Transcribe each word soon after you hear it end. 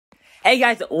Hey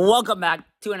guys, welcome back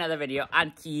to another video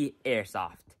on Key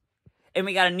Airsoft. And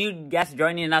we got a new guest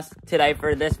joining us today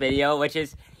for this video, which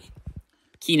is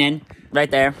Keenan, right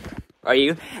there, are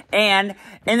you? And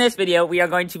in this video, we are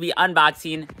going to be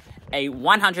unboxing a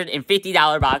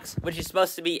 $150 box, which is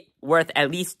supposed to be worth at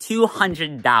least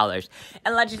 $200.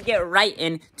 And let's just get right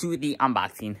into the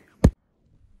unboxing.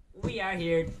 We are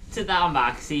here to the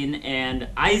unboxing, and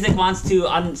Isaac wants to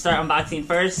start unboxing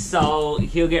first, so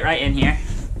he'll get right in here.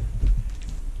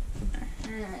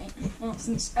 Alright, well,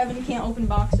 since Evan can't open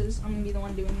boxes, I'm gonna be the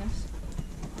one doing this.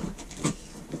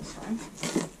 This time.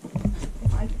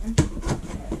 If I can.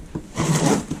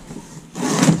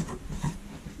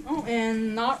 Oh,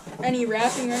 and not any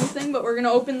wrapping or anything, but we're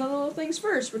gonna open the little things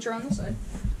first, which are on this side.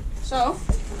 So,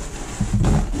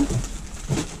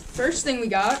 first thing we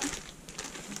have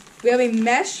a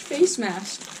mesh face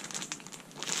mask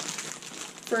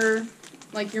for,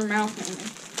 like, your mouth mainly.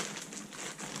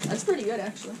 That's pretty good,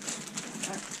 actually.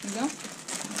 Alright, here we go.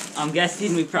 I'm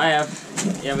guessing we probably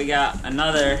have, yeah, we got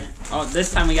another, oh,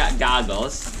 this time we got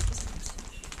goggles.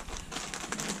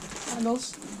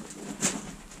 Goggles.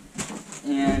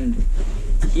 And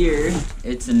here,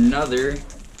 it's another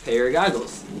pair of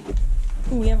goggles.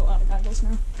 Ooh, we have a lot of goggles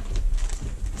now.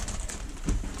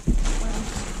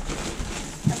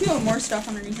 I feel more stuff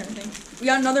underneath everything. We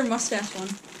got another mustache one.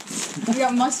 We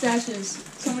got mustaches.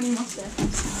 So many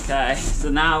mustaches. Okay, so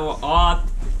now all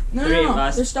three of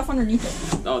us. There's stuff underneath it.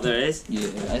 Oh, there is? Yeah,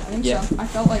 I think so. I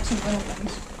felt like some little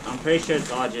things. I'm pretty sure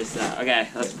it's all just that. Okay,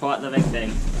 let's pull out the big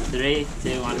thing. 3,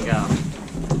 2, 1, go.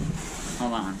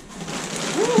 Hold on.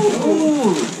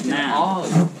 Ooh! Now,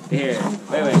 here.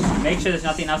 Wait. Make sure there's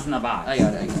nothing else in the box. I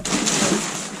got it. Did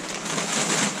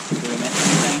we miss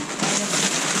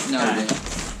anything? No, I didn't.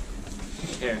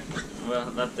 Here, we'll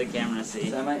let the camera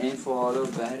see. Semi-info auto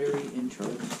battery and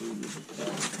charge.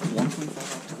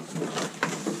 1.5.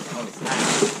 Oh,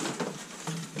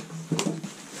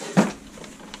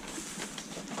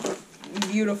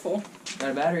 snap. Beautiful.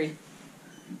 Got a battery.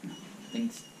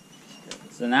 Thanks.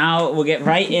 So now we'll get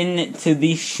right into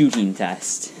the shooting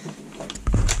test.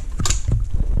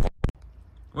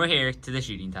 We're here to the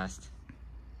shooting test.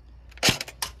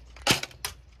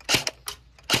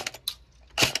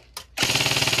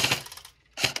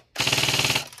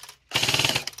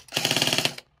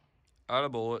 Out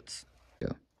of bullets.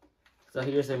 So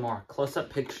here's a more close-up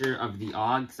picture of the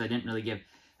AUG, because I didn't really give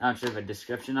much of a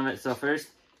description of it. So first,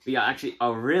 we got actually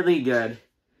a really good,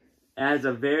 it has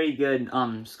a very good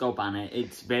scope on it.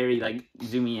 It's very, like,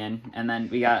 zoomy in. And then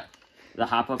we got the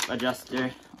hop-up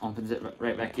adjuster. Opens it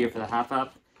right back here for the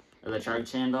hop-up, or the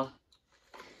charge handle.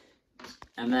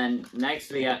 And then next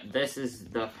we got, this is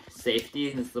the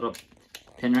safety, this little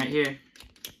pin right here.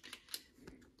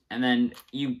 And then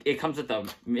it comes with a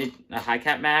high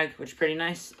cap mag, which is pretty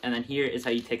nice. And then here is how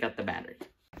you take out the battery.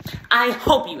 I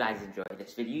hope you guys enjoyed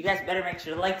this video. You guys better make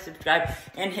sure to like, subscribe,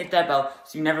 and hit that bell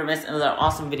so you never miss another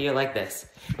awesome video like this.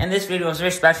 And this video was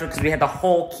very special because we had the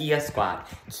whole Kia squad.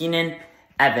 Keenan,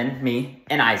 Evan, me,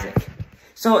 and Isaac.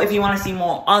 So if you want to see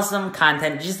more awesome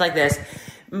content just like this,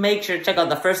 make sure to check out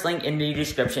the first link in the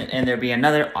description, and there'll be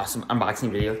another awesome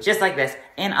unboxing video just like this.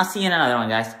 And I'll see you in another one,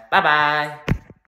 guys. Bye-bye.